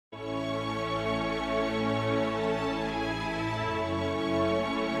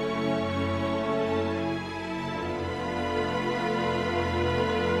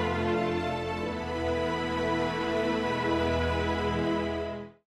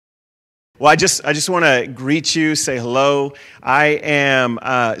Well, I just want to greet you, say hello. I am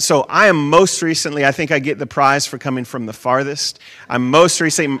most recently, I think I get the prize for coming from the farthest.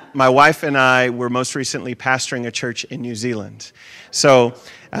 My wife and I were most recently pastoring a church in New Zealand. So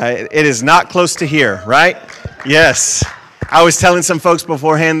it is not close to here, right? Yes. I was telling some folks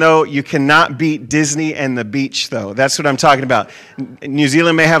beforehand, though, you cannot beat Disney and the beach, though. That's what I'm talking about. New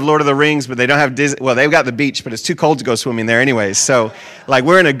Zealand may have Lord of the Rings, but they don't have Disney. Well, they've got the beach, but it's too cold to go swimming there anyways. So,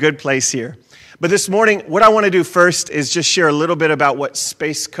 we're in a good place here. But this morning, what I want to do first is just share a little bit about what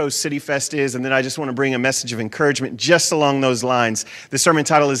Space Coast CityFest is, and then I just want to bring a message of encouragement just along those lines. The sermon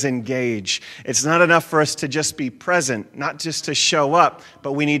title is Engage. It's not enough for us to just be present, not just to show up,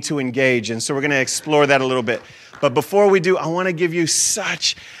 but we need to engage. And so we're going to explore that a little bit. But before we do, I want to give you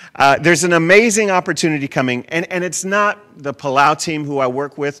there's an amazing opportunity coming, and it's not the Palau team who I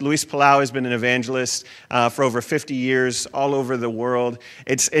work with. Luis Palau has been an evangelist for over 50 years all over the world.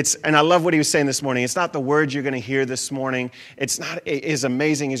 And I love what he was saying this morning. It's not the words you're going to hear this morning. It's not as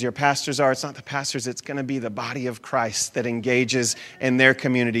amazing as your pastors are. It's not the pastors. It's going to be the body of Christ that engages in their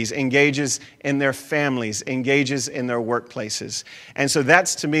communities, engages in their families, engages in their workplaces. And so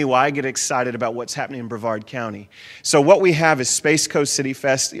that's, to me, why I get excited about what's happening in Brevard County. So what we have is Space Coast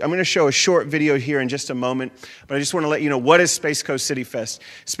CityFest. I'm going to show a short video here in just a moment, but I just want to let you know, what is Space Coast CityFest?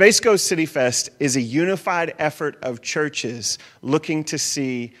 Space Coast CityFest is a unified effort of churches looking to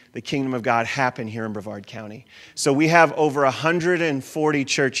see the kingdom of God happen here in Brevard County. So we have over 140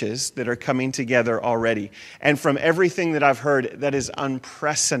 churches that are coming together already. And from everything that I've heard, that is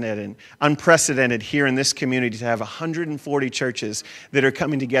unprecedented here in this community to have 140 churches that are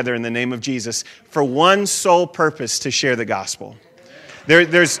coming together in the name of Jesus for one sole purpose: to share the gospel.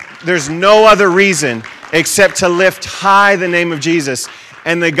 There's no other reason except to lift high the name of Jesus.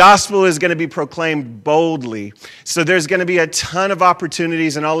 And the gospel is going to be proclaimed boldly. So there's going to be a ton of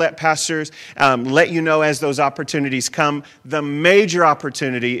opportunities, and I'll let pastors let you know as those opportunities come. The major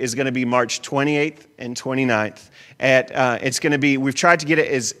opportunity is going to be March 28th and 29th. It's going to be, we've tried to get it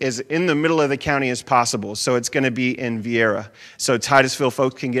as in the middle of the county as possible. So it's going to be in Vieira. So Titusville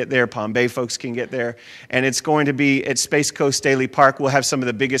folks can get there, Palm Bay folks can get there. And it's going to be at Space Coast Daily Park. We'll have some of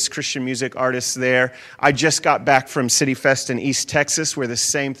the biggest Christian music artists there. I just got back from CityFest in East Texas, where the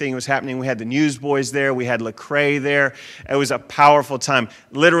same thing was happening. We had the Newsboys there. We had Lecrae there. It was a powerful time.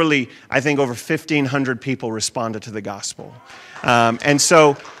 Literally, I think over 1,500 people responded to the gospel. And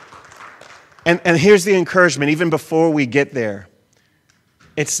here's the encouragement, even before we get there.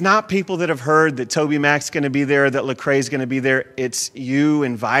 It's not people that have heard that Toby Mac's going to be there, that Lecrae's going to be there. It's you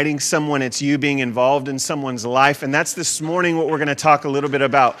inviting someone. It's you being involved in someone's life. And that's this morning what we're going to talk a little bit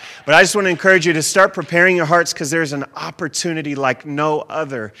about. But I just want to encourage you to start preparing your hearts, because there's an opportunity like no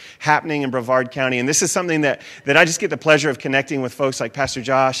other happening in Brevard County. And this is something that I just get the pleasure of connecting with folks like Pastor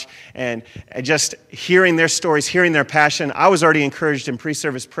Josh and just hearing their stories, hearing their passion. I was already encouraged in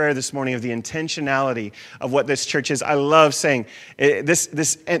pre-service prayer this morning of the intentionality of what this church is. I love saying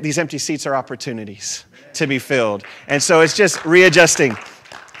these empty seats are opportunities to be filled. And so it's just readjusting.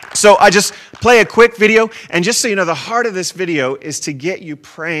 So I just play a quick video. And just so you know, the heart of this video is to get you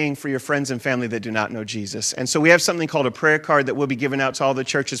praying for your friends and family that do not know Jesus. And so we have something called a prayer card that will be given out to all the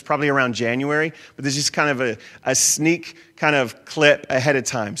churches probably around January. But this is kind of a sneak kind of clip ahead of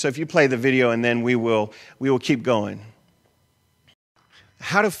time. So if you play the video, and then we will keep going.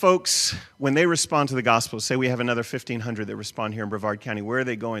 How do folks, when they respond to the gospel, say we have another 1,500 that respond here in Brevard County, where are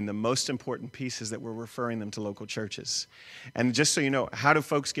they going? The most important piece is that we're referring them to local churches. And just so you know, how do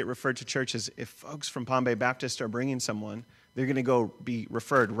folks get referred to churches? If folks from Palm Bay Baptist are bringing someone, they're going to go be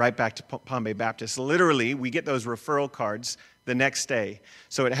referred right back to Palm Bay Baptist. Literally, we get those referral cards the next day.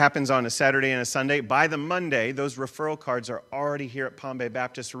 So it happens on a Saturday and a Sunday. By the Monday, those referral cards are already here at Palm Bay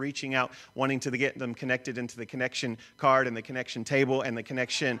Baptist, reaching out, wanting to get them connected into the connection card and the connection table and the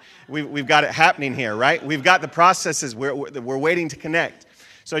connection. We've got it happening here, right? We've got the processes. We're waiting to connect.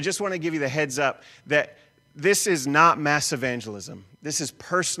 So I just want to give you the heads up that this is not mass evangelism. This is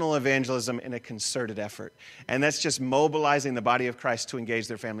personal evangelism in a concerted effort. And that's just mobilizing the body of Christ to engage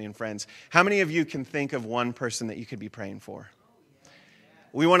their family and friends. How many of you can think of one person that you could be praying for?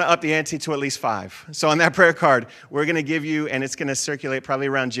 We want to up the ante to at least 5. So on that prayer card, we're going to give you, and it's going to circulate probably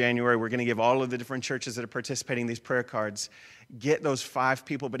around January, we're going to give all of the different churches that are participating in these prayer cards. Get those 5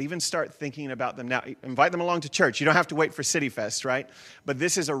 people, but even start thinking about them now. Invite them along to church. You don't have to wait for CityFest, right? But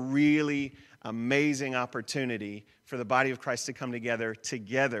this is a really amazing opportunity for the body of Christ to come together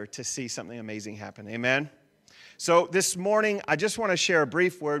to see something amazing happen. Amen? So this morning, I just want to share a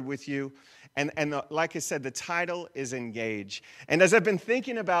brief word with you. Like I said, the title is Engage. And as I've been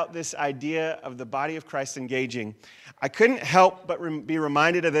thinking about this idea of the body of Christ engaging, I couldn't help but be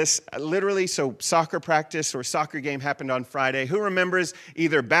reminded of this. Literally, so soccer practice or soccer game happened on Friday. Who remembers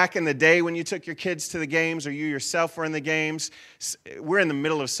either back in the day when you took your kids to the games or you yourself were in the games? We're in the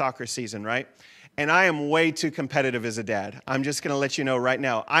middle of soccer season, right? And I am way too competitive as a dad. I'm just going to let you know right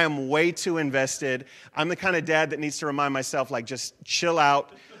now. I am way too invested. I'm the kind of dad that needs to remind myself, like, just chill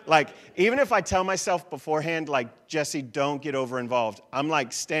out. Like, even if I tell myself beforehand, like, Jesse, don't get over involved. I'm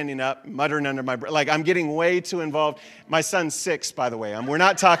like standing up, muttering under my breath. Like, I'm getting way too involved. My son's 6, by the way. We're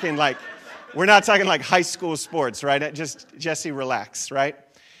not talking like high school sports, right? Just, Jesse, relax, right?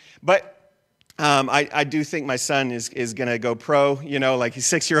 But I do think my son is going to go pro. You know, like, he's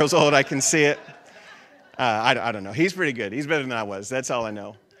 6 years old. I can see it. I don't know. He's pretty good. He's better than I was. That's all I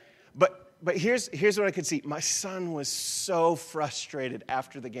know. But here's what I could see. My son was so frustrated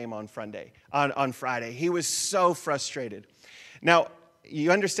after the game on Friday. He was so frustrated. Now,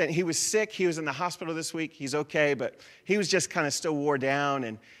 you understand, he was sick. He was in the hospital this week. He's okay, but he was just kind of still wore down,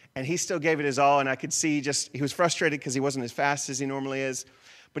 and he still gave it his all, and I could see he was frustrated because he wasn't as fast as he normally is.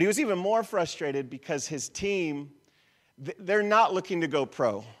 But he was even more frustrated because his team, they're not looking to go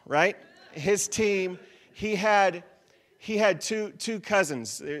pro, right? His team, he had two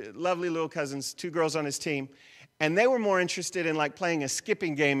cousins, lovely little cousins, 2 girls on his team, and they were more interested in like playing a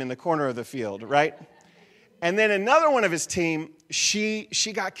skipping game in the corner of the field, right? And then another one of his team, she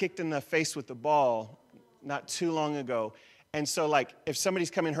got kicked in the face with the ball not too long ago. And so like if somebody's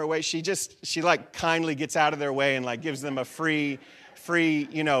coming her way, she like kindly gets out of their way and like gives them a free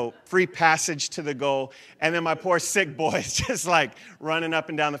passage to the goal. And then my poor sick boy is just like running up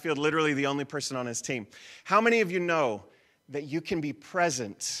and down the field, literally the only person on his team. How many of you know that you can be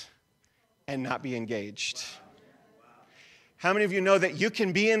present and not be engaged? How many of you know that you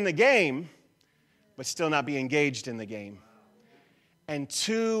can be in the game but still not be engaged in the game? And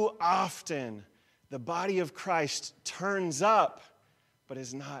too often, the body of Christ turns up but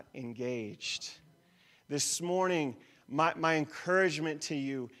is not engaged. This morning, my encouragement to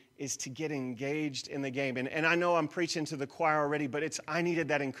you is to get engaged in the game. And I know I'm preaching to the choir already, but I needed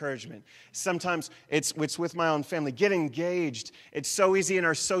that encouragement. Sometimes it's with my own family. Get engaged. It's so easy in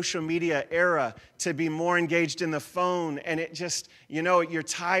our social media era to be more engaged in the phone, and it just, you're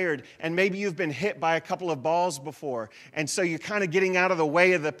tired, and maybe you've been hit by a couple of balls before, and so you're kind of getting out of the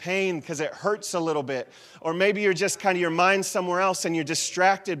way of the pain because it hurts a little bit. Or maybe you're just kind of your mind somewhere else and you're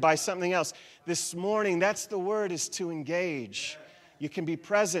distracted by something else. This morning, that's the word, is to engage. You can be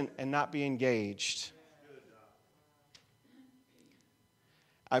present and not be engaged.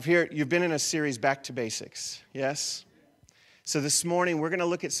 You've been in a series, Back to Basics, yes? So this morning, we're going to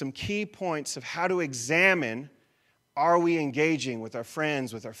look at some key points of how to examine, are we engaging with our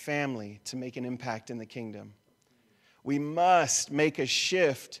friends, with our family, to make an impact in the kingdom? We must make a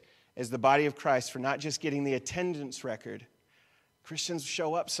shift as the body of Christ for not just getting the attendance record. Christians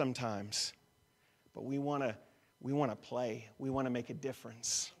show up sometimes, but we want to play. We want to make a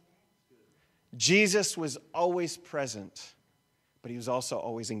difference. Jesus was always present, but he was also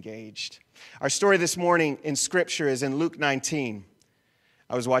always engaged. Our story this morning in Scripture is in Luke 19.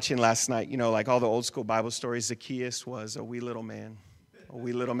 I was watching last night, like all the old school Bible stories, Zacchaeus was a wee little man. A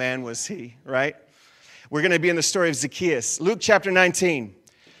wee little man was he, right? We're going to be in the story of Zacchaeus. Luke chapter 19. I'm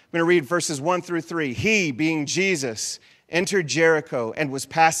going to read verses 1 through 3. He, being Jesus, entered Jericho and was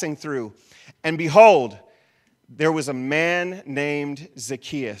passing through. And behold, there was a man named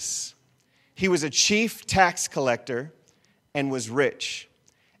Zacchaeus. He was a chief tax collector and was rich.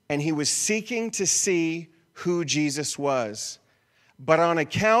 And he was seeking to see who Jesus was. But on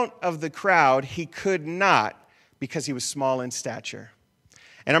account of the crowd, he could not, because he was small in stature.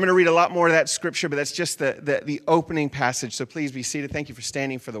 And I'm going to read a lot more of that scripture, but that's just the opening passage. So please be seated. Thank you for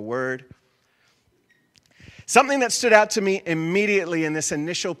standing for the word. Something that stood out to me immediately in this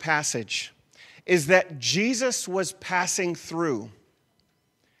initial passage is that Jesus was passing through.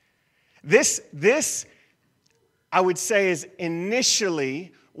 This, I would say, is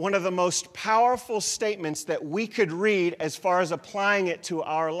initially one of the most powerful statements that we could read as far as applying it to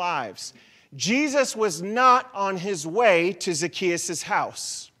our lives. Jesus was not on his way to Zacchaeus'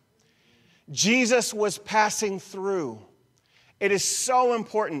 house. Jesus was passing through. It is so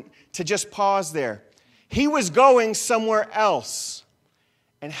important to just pause there. He was going somewhere else.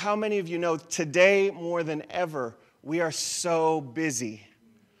 And how many of you know today more than ever, we are so busy.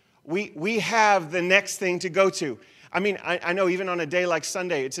 We have the next thing to go to. I mean, I know even on a day like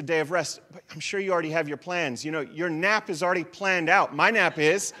Sunday, it's a day of rest, but I'm sure you already have your plans. Your nap is already planned out. My nap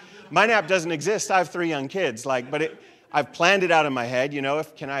doesn't exist. I have 3 young kids, but I've planned it out in my head,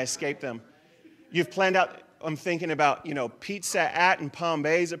 can I escape them? You've planned out, I'm thinking about, Pizza at in Palm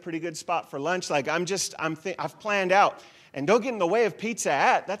Bay is a pretty good spot for lunch. Like I've planned out. And don't get in the way of Pizza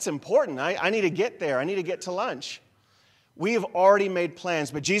at. That's important. I need to get there. I need to get to lunch. We have already made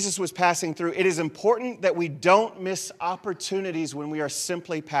plans, but Jesus was passing through. It is important that we don't miss opportunities when we are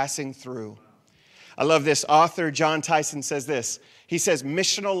simply passing through. I love this. Author John Tyson says this. He says,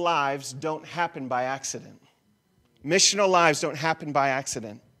 missional lives don't happen by accident. Missional lives don't happen by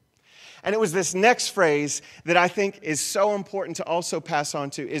accident. And it was this next phrase that I think is so important to also pass on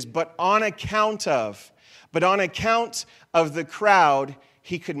to is, but on account of the crowd,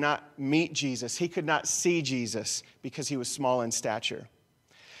 he could not meet Jesus. He could not see Jesus because he was small in stature.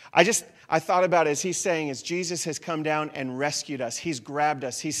 I thought about it as he's saying, as Jesus has come down and rescued us. He's grabbed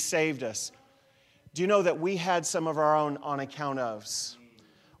us. He's saved us. Do you know that we had some of our own on account ofs?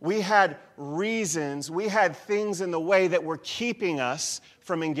 We had reasons, we had things in the way that were keeping us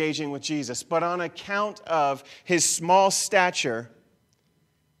from engaging with Jesus. But on account of his small stature,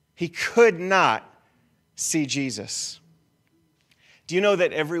 he could not see Jesus. Do you know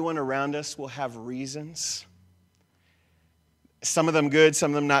that everyone around us will have reasons, some of them good,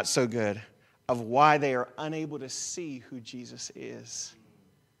 some of them not so good, of why they are unable to see who Jesus is?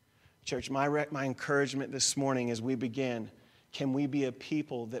 Church, my encouragement this morning as we begin, can we be a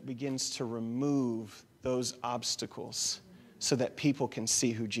people that begins to remove those obstacles so that people can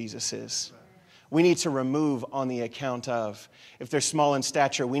see who Jesus is? We need to remove on the account of. If they're small in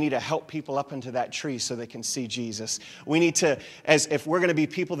stature, we need to help people up into that tree so they can see Jesus. We need to, if we're going to be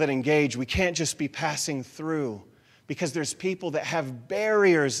people that engage, we can't just be passing through, because there's people that have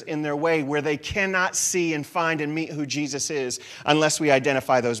barriers in their way where they cannot see and find and meet who Jesus is unless we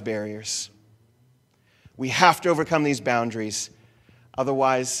identify those barriers. We have to overcome these boundaries.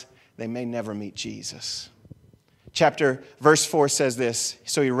 Otherwise, they may never meet Jesus. Verse 4 says this,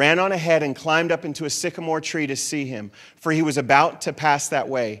 so he ran on ahead and climbed up into a sycamore tree to see him, for he was about to pass that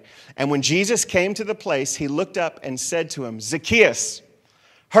way. And when Jesus came to the place, he looked up and said to him, Zacchaeus,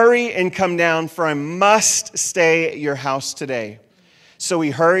 hurry and come down, for I must stay at your house today. So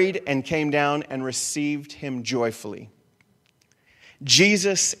he hurried and came down and received him joyfully.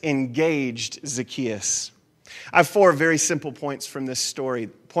 Jesus engaged Zacchaeus. I have 4 very simple points from this story.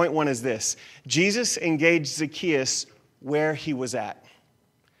 Point 1 is this. Jesus engaged Zacchaeus where he was at.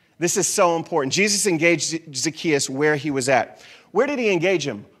 This is so important. Jesus engaged Zacchaeus where he was at. Where did he engage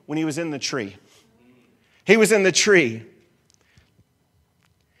him? When he was in the tree. He was in the tree.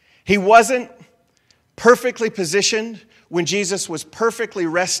 He wasn't perfectly positioned when Jesus was perfectly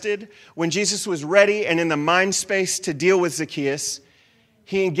rested, when Jesus was ready and in the mind space to deal with Zacchaeus.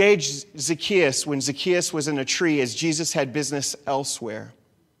 He engaged Zacchaeus when Zacchaeus was in a tree as Jesus had business elsewhere.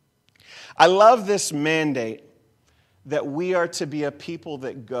 I love this mandate that we are to be a people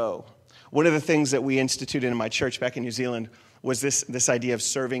that go. One of the things that we instituted in my church back in New Zealand was this idea of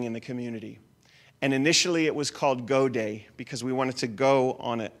serving in the community. And initially it was called Go Day because we wanted to go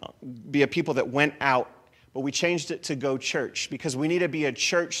on it, be a people that went out. But we changed it to Go Church because we need to be a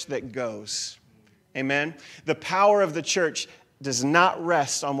church that goes. Amen? The power of the church does not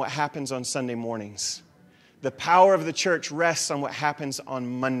rest on what happens on Sunday mornings. The power of the church rests on what happens on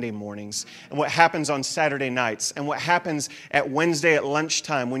Monday mornings and what happens on Saturday nights and what happens at Wednesday at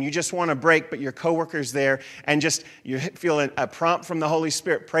lunchtime when you just want a break but your coworker's there and just you feel a prompt from the Holy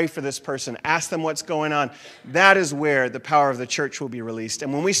Spirit, pray for this person, ask them what's going on. That is where the power of the church will be released.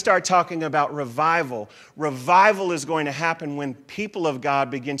 And when we start talking about revival, revival is going to happen when people of God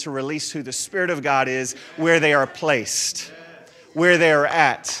begin to release who the Spirit of God is, where they are placed, where they are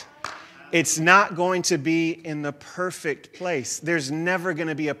at. It's not going to be in the perfect place. There's never going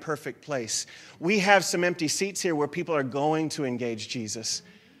to be a perfect place. We have some empty seats here where people are going to engage Jesus,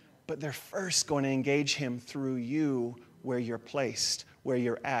 but they're first going to engage him through you where you're placed, where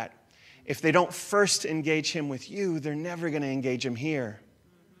you're at. If they don't first engage him with you, they're never going to engage him here.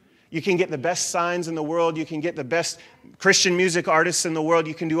 You can get the best signs in the world. You can get the best Christian music artists in the world.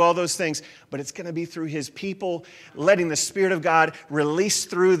 You can do all those things. But it's going to be through his people, letting the Spirit of God release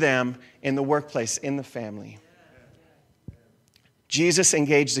through them in the workplace, in the family. Jesus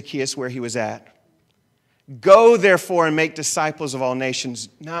engaged Zacchaeus where he was at. Go, therefore, and make disciples of all nations.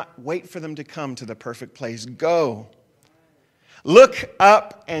 Not wait for them to come to the perfect place. Go. Look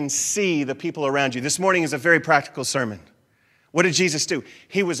up and see the people around you. This morning is a very practical sermon. What did Jesus do?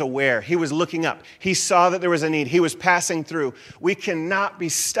 He was aware. He was looking up. He saw that there was a need. He was passing through. We cannot be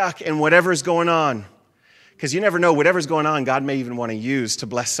stuck in whatever's going on. Because you never know, whatever's going on, God may even want to use to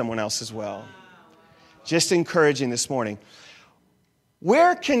bless someone else as well. Just encouraging this morning.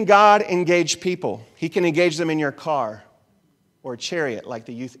 Where can God engage people? He can engage them in your car or a chariot like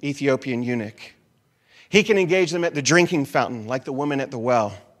the Ethiopian eunuch. He can engage them at the drinking fountain, like the woman at the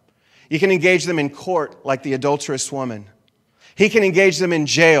well. You can engage them in court, like the adulterous woman. He can engage them in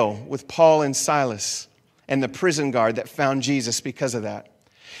jail with Paul and Silas and the prison guard that found Jesus because of that.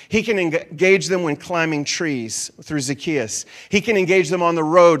 He can engage them when climbing trees through Zacchaeus. He can engage them on the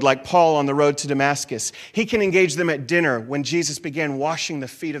road like Paul on the road to Damascus. He can engage them at dinner when Jesus began washing the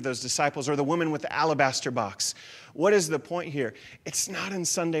feet of those disciples, or the woman with the alabaster box. What is the point here? It's not in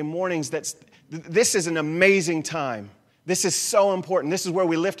Sunday mornings. This is an amazing time. This is so important. This is where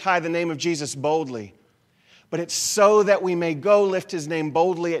we lift high the name of Jesus boldly. But it's so that we may go lift his name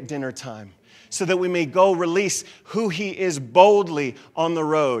boldly at dinner time, so that we may go release who he is boldly on the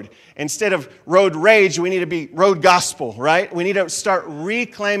road. Instead of road rage, we need to be road gospel, right? We need to start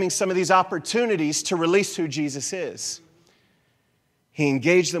reclaiming some of these opportunities to release who Jesus is. He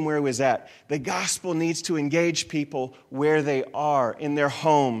engaged them where he was at. The gospel needs to engage people where they are, in their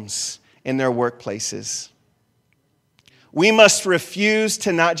homes, in their workplaces. We must refuse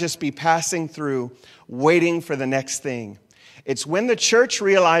to not just be passing through, waiting for the next thing. It's when the church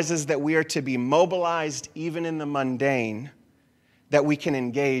realizes that we are to be mobilized even in the mundane, that we can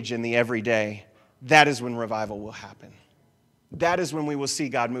engage in the everyday. That is when revival will happen. That is when we will see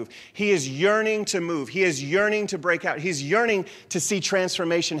God move. He is yearning to move. He is yearning to break out. He's yearning to see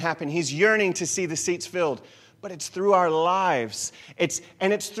transformation happen. He's yearning to see the seats filled. But it's through our lives. It's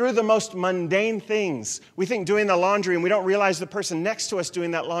through the most mundane things. We think doing the laundry, and we don't realize the person next to us doing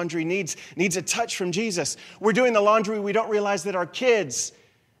that laundry needs a touch from Jesus. We're doing the laundry, we don't realize that our kids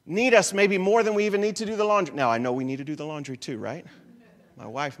need us maybe more than we even need to do the laundry. Now, I know we need to do the laundry too, right? My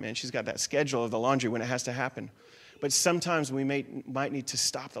wife, man, she's got that schedule of the laundry when it has to happen. But sometimes we might need to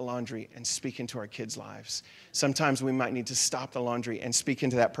stop the laundry and speak into our kids' lives. Sometimes we might need to stop the laundry and speak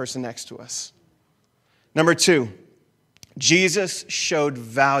into that person next to us. Number 2, Jesus showed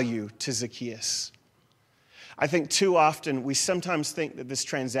value to Zacchaeus. I think too often we sometimes think that this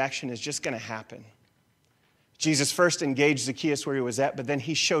transaction is just going to happen. Jesus first engaged Zacchaeus where he was at, but then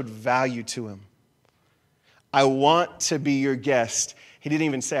he showed value to him. I want to be your guest. He didn't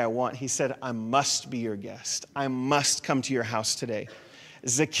even say I want. He said, I must be your guest. I must come to your house today.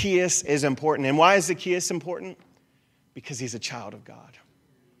 Zacchaeus is important. And why is Zacchaeus important? Because he's a child of God.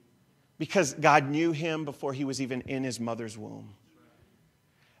 Because God knew him before he was even in his mother's womb.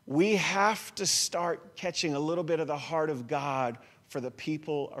 We have to start catching a little bit of the heart of God for the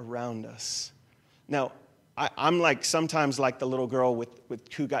people around us. Now, I'm sometimes like the little girl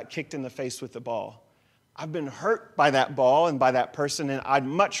who got kicked in the face with the ball. I've been hurt by that ball and by that person, and I'd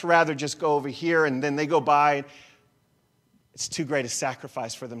much rather just go over here and then they go by. It's too great a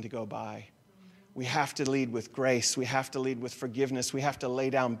sacrifice for them to go by. We have to lead with grace. We have to lead with forgiveness. We have to lay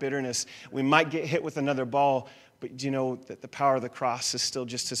down bitterness. We might get hit with another ball, but do you know that the power of the cross is still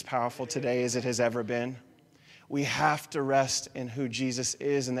just as powerful today as it has ever been? We have to rest in who Jesus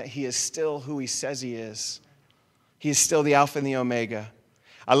is and that he is still who he says he is. He is still the Alpha and the Omega.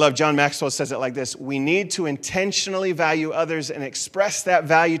 I love John Maxwell says it like this: we need to intentionally value others and express that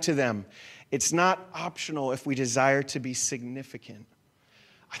value to them. It's not optional if we desire to be significant.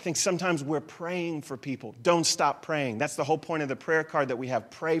 I think sometimes we're praying for people. Don't stop praying. That's the whole point of the prayer card that we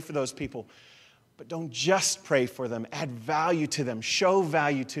have. Pray for those people. But don't just pray for them. Add value to them. Show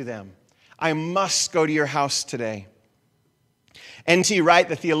value to them. I must go to your house today. N.T. Wright,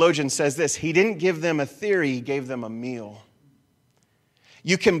 the theologian, says this: he didn't give them a theory, he gave them a meal.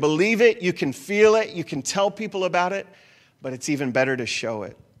 You can believe it, you can feel it, you can tell people about it, but it's even better to show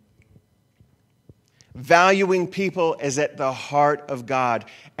it. Valuing people is at the heart of God.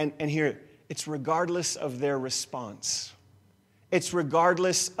 And here, it's regardless of their response. It's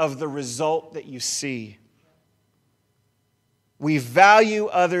regardless of the result that you see. We value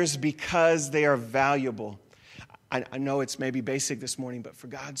others because they are valuable. I know it's maybe basic this morning, but for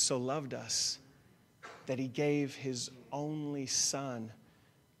God so loved us that he gave his only Son,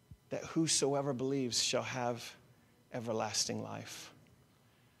 that whosoever believes shall have everlasting life.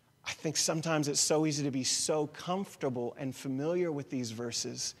 I think sometimes it's so easy to be so comfortable and familiar with these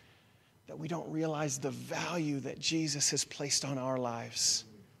verses that we don't realize the value that Jesus has placed on our lives.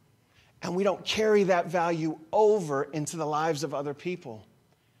 And we don't carry that value over into the lives of other people.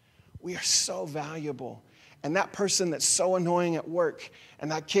 We are so valuable. And that person that's so annoying at work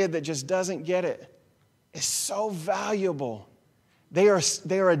and that kid that just doesn't get it is so valuable. They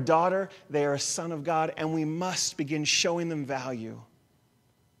are a daughter, they are a son of God, and we must begin showing them value.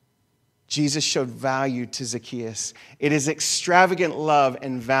 Jesus showed value to Zacchaeus. It is extravagant love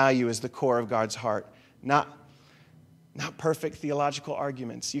and value is the core of God's heart, not perfect theological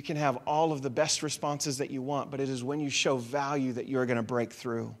arguments. You can have all of the best responses that you want, but it is when you show value that you're going to break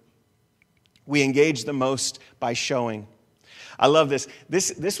through. We engage the most by showing. I love this.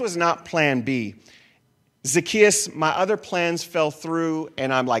 This was not plan B. Zacchaeus, my other plans fell through,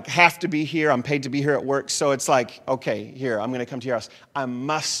 and I'm like, have to be here. I'm paid to be here at work. So it's like, okay, here, I'm going to come to your house. I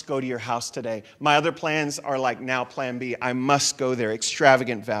must go to your house today. My other plans are like now plan B. I must go there.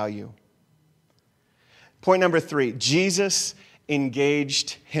 Extravagant value. Point number 3, Jesus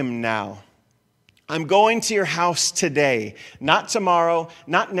engaged him now. I'm going to your house today, not tomorrow,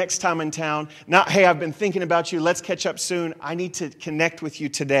 not next time in town, not, hey, I've been thinking about you, let's catch up soon. I need to connect with you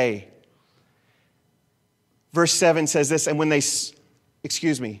today. Verse 7 says this, and when they, James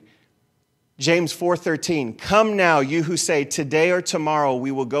 4:13, come now, you who say, today or tomorrow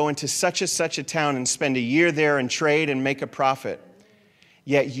we will go into such a town and spend a year there and trade and make a profit.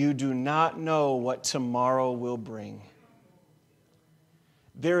 Yet you do not know what tomorrow will bring.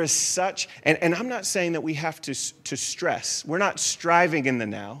 There is such, and I'm not saying that we have to stress. We're not striving in the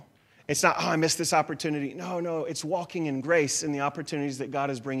now. It's not, I missed this opportunity. No, it's walking in grace in the opportunities that God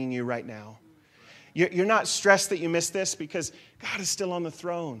is bringing you right now. You're not stressed that you missed this because God is still on the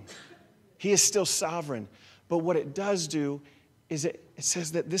throne. He is still sovereign. But what it does do is it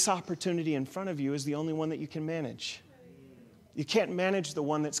says that this opportunity in front of you is the only one that you can manage. You can't manage the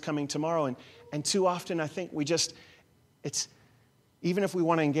one that's coming tomorrow. And too often I think even if we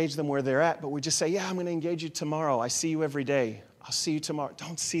want to engage them where they're at, but we just say, yeah, I'm going to engage you tomorrow. I see you every day. I'll see you tomorrow.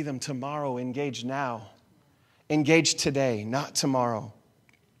 Don't see them tomorrow. Engage now. Engage today, not tomorrow.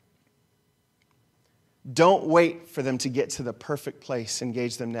 Don't wait for them to get to the perfect place.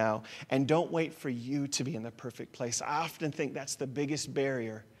 Engage them now. And don't wait for you to be in the perfect place. I often think that's the biggest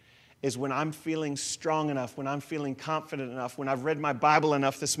barrier, is when I'm feeling strong enough, when I'm feeling confident enough, when I've read my Bible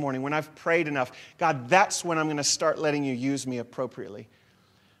enough this morning, when I've prayed enough. God, that's when I'm going to start letting you use me appropriately.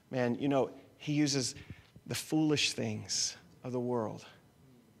 Man, he uses the foolish things of the world.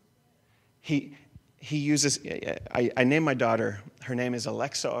 He uses, I named my daughter, her name is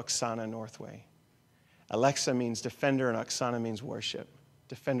Alexa Oksana Northway. Alexa means defender and Oksana means worship.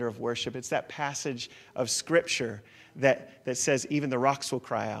 Defender of worship. It's that passage of Scripture that says even the rocks will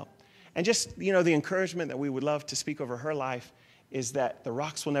cry out. And just, the encouragement that we would love to speak over her life is that the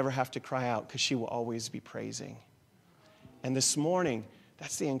rocks will never have to cry out because she will always be praising. And this morning,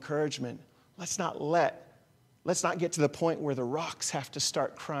 that's the encouragement. Let's not get to the point where the rocks have to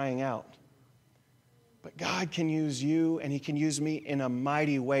start crying out. But God can use you and He can use me in a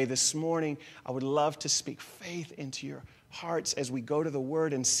mighty way. This morning, I would love to speak faith into your hearts as we go to the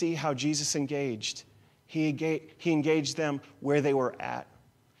Word and see how Jesus engaged. He engaged them where they were at.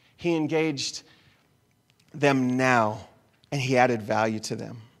 He engaged them now, and He added value to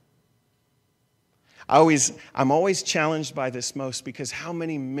them. I'm always challenged by this most because how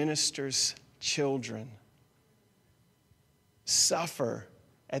many ministers' children suffer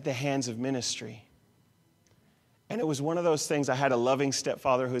at the hands of ministry. And it was one of those things. I had a loving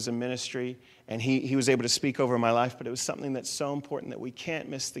stepfather who was in ministry, and he was able to speak over my life, but it was something that's so important that we can't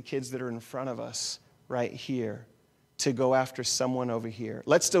miss the kids that are in front of us right here to go after someone over here.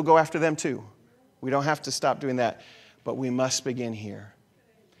 Let's still go after them too. We don't have to stop doing that, but we must begin here.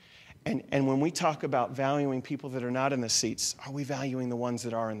 And when we talk about valuing people that are not in the seats, are we valuing the ones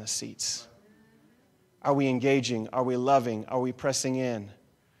that are in the seats? Are we engaging? Are we loving? Are we pressing in?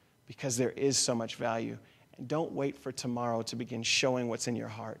 Because there is so much value. And don't wait for tomorrow to begin showing what's in your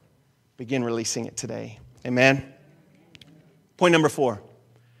heart. Begin releasing it today. Amen? Point number 4.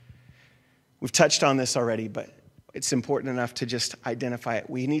 We've touched on this already, but it's important enough to just identify it.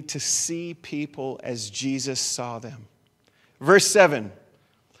 We need to see people as Jesus saw them. Verse 7.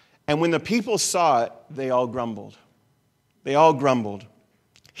 And when the people saw it, they all grumbled. They all grumbled.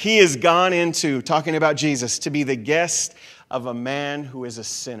 He is gone into, talking about Jesus, to be the guest of a man who is a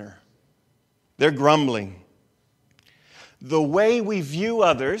sinner. They're grumbling. The way we view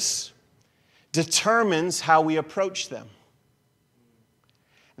others determines how we approach them.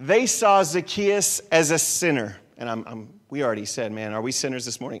 They saw Zacchaeus as a sinner. And we already said, man, are we sinners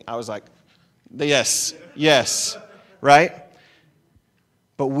this morning? I was like, yes, right?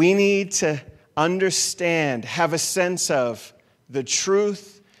 But we need to understand, have a sense of the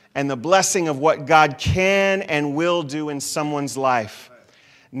truth and the blessing of what God can and will do in someone's life.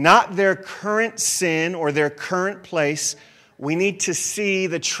 Not their current sin or their current place. We need to see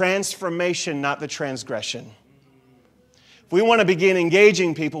the transformation, not the transgression. If we want to begin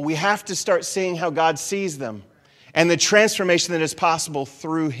engaging people, we have to start seeing how God sees them and the transformation that is possible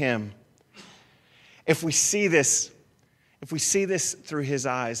through Him. If we see this through His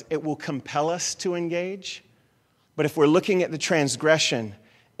eyes, it will compel us to engage. But if we're looking at the transgression,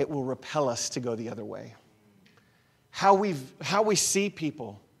 it will repel us to go the other way. How we see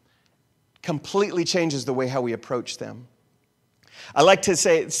people completely changes the way how we approach them. I like to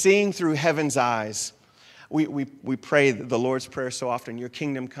say, seeing through heaven's eyes. We pray the Lord's Prayer so often, your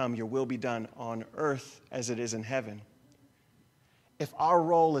kingdom come, your will be done on earth as it is in heaven. If our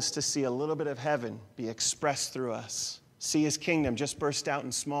role is to see a little bit of heaven be expressed through us, see his kingdom just burst out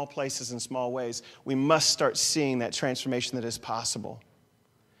in small places and small ways, we must start seeing that transformation that is possible.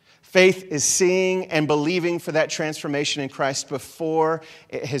 Faith is seeing and believing for that transformation in Christ before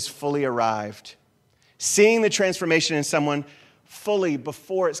it has fully arrived. Seeing the transformation in someone fully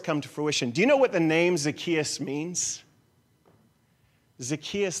before it's come to fruition. Do you know what the name Zacchaeus means?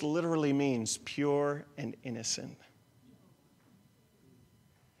 Zacchaeus literally means pure and innocent.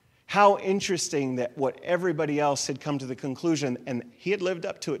 How interesting that what everybody else had come to the conclusion, and he had lived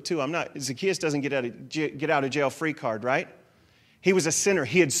up to it too. Zacchaeus doesn't get out of jail free card, right? He was a sinner.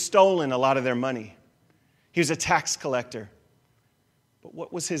 He had stolen a lot of their money. He was a tax collector. But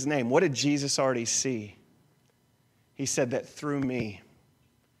what was his name? What did Jesus already see? He said that through me,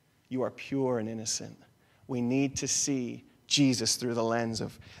 you are pure and innocent. We need to see Jesus through the lens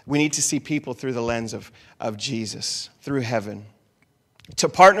of, we need to see people through the lens of Jesus, through heaven. To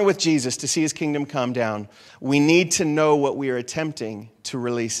partner with Jesus, to see his kingdom come down, we need to know what we are attempting to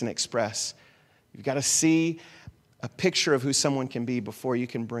release and express. You've got to see a picture of who someone can be before you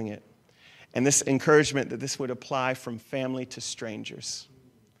can bring it. And this encouragement that this would apply from family to strangers.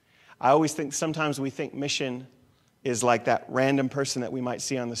 I always think, sometimes we think mission is like that random person that we might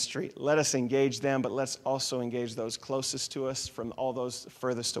see on the street. Let us engage them, but let's also engage those closest to us from all those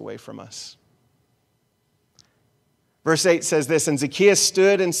furthest away from us. Verse 8 says this, and Zacchaeus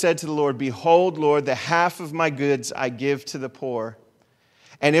stood and said to the Lord, behold, Lord, the half of my goods I give to the poor.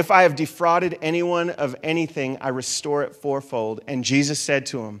 And if I have defrauded anyone of anything, I restore it fourfold. And Jesus said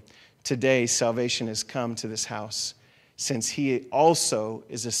to him, today salvation has come to this house, since he also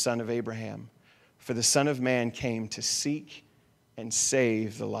is a son of Abraham. For the Son of Man came to seek and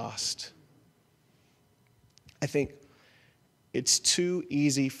save the lost. I think it's too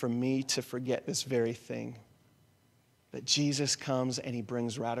easy for me to forget this very thing, that Jesus comes and he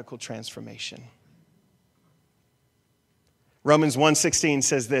brings radical transformation. Romans 1:16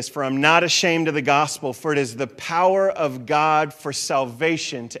 says this, for I'm not ashamed of the gospel, for it is the power of God for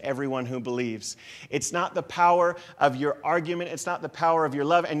salvation to everyone who believes. It's not the power of your argument. It's not the power of your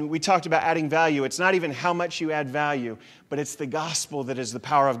love. And we talked about adding value. It's not even how much you add value, but it's the gospel that is the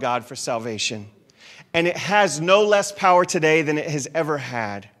power of God for salvation. And it has no less power today than it has ever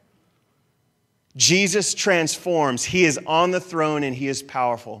had. Jesus transforms. He is on the throne and he is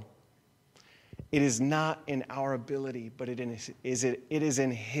powerful. It is not in our ability, but it is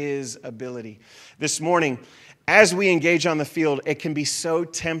in his ability. This morning, as we engage on the field, it can be so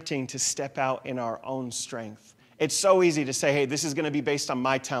tempting to step out in our own strength. It's so easy to say, hey, this is going to be based on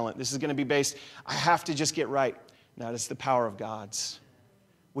my talent. This is going to be based, I have to just get right. No, it's the power of God's.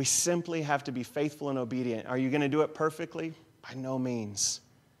 We simply have to be faithful and obedient. Are you going to do it perfectly? By no means.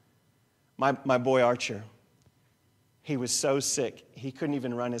 My boy Archer, he was so sick, he couldn't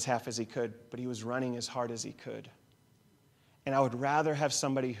even run as half as he could, but he was running as hard as he could. And I would rather have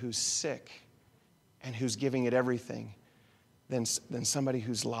somebody who's sick and who's giving it everything than somebody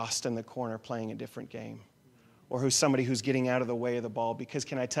who's lost in the corner playing a different game, or who's somebody who's getting out of the way of the ball. Because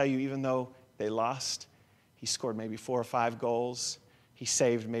can I tell you, even though they lost, he scored maybe 4 or 5 goals. He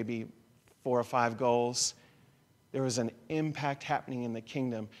saved maybe 4 or 5 goals. There was an impact happening in the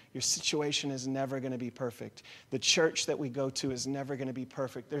kingdom. Your situation is never going to be perfect. The church that we go to is never going to be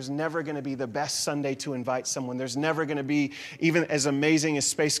perfect. There's never going to be the best Sunday to invite someone. There's never going to be, even as amazing as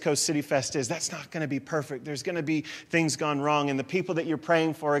Space Coast CityFest is, that's not going to be perfect. There's going to be things gone wrong, and the people that you're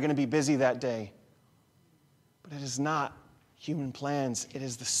praying for are going to be busy that day. But it is not human plans. It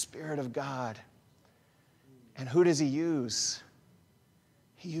is the Spirit of God. And who does he use?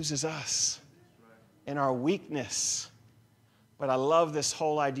 He uses us. In our weakness. But I love this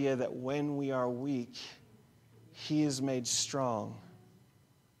whole idea that when we are weak, he is made strong.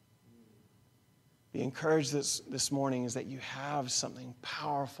 The encouragement this morning is that you have something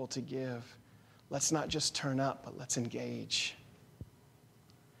powerful to give. Let's not just turn up, but let's engage.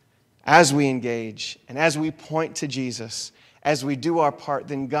 As we engage and as we point to Jesus, as we do our part,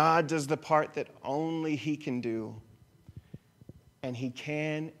 then God does the part that only he can do. And he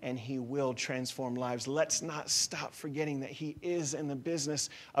can and he will transform lives. Let's not stop forgetting that he is in the business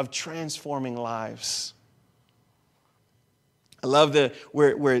of transforming lives. I love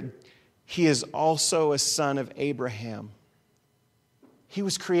where he is also a son of Abraham. He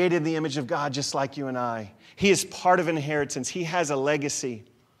was created in the image of God just like you and I. He is part of an inheritance. He has a legacy.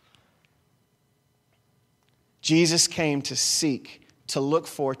 Jesus came to seek, to look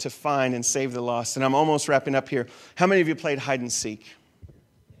for, to find, and save the lost. And I'm almost wrapping up here. How many of you played hide and seek?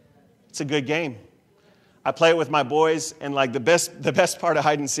 It's a good game. I play it with my boys, and like the best part of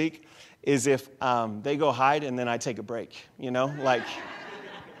hide and seek is if they go hide and then I take a break, like,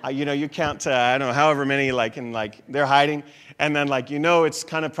 you count to, I don't know, however many, like, and like they're hiding, and then like, it's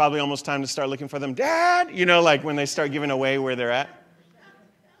kind of probably almost time to start looking for them. Dad, like when they start giving away where they're at.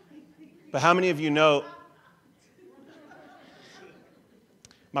 But how many of you know,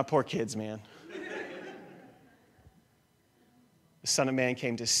 my poor kids, man. The Son of Man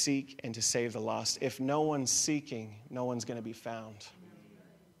came to seek and to save the lost. If no one's seeking, no one's going to be found.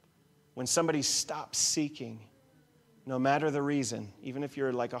 When somebody stops seeking, no matter the reason, even if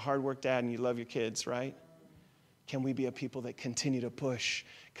you're like a hard work dad and you love your kids, right? Can we be a people that continue to push,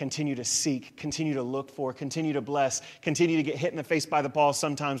 continue to seek, continue to look for, continue to bless, continue to get hit in the face by the ball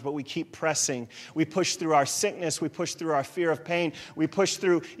sometimes, but we keep pressing. We push through our sickness. We push through our fear of pain. We push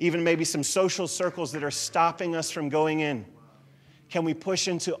through even maybe some social circles that are stopping us from going in. Can we push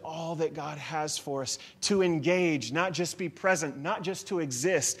into all that God has for us, to engage, not just be present, not just to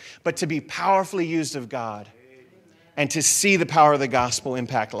exist, but to be powerfully used of God and to see the power of the gospel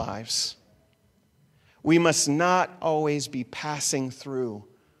impact lives? We must not always be passing through,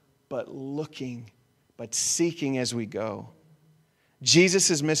 but looking, but seeking as we go.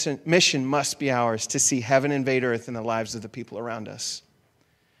 Jesus' mission must be ours to see heaven invade earth in the lives of the people around us.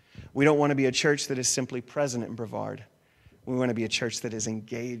 We don't want to be a church that is simply present in Brevard. We want to be a church that is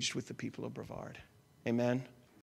engaged with the people of Brevard. Amen.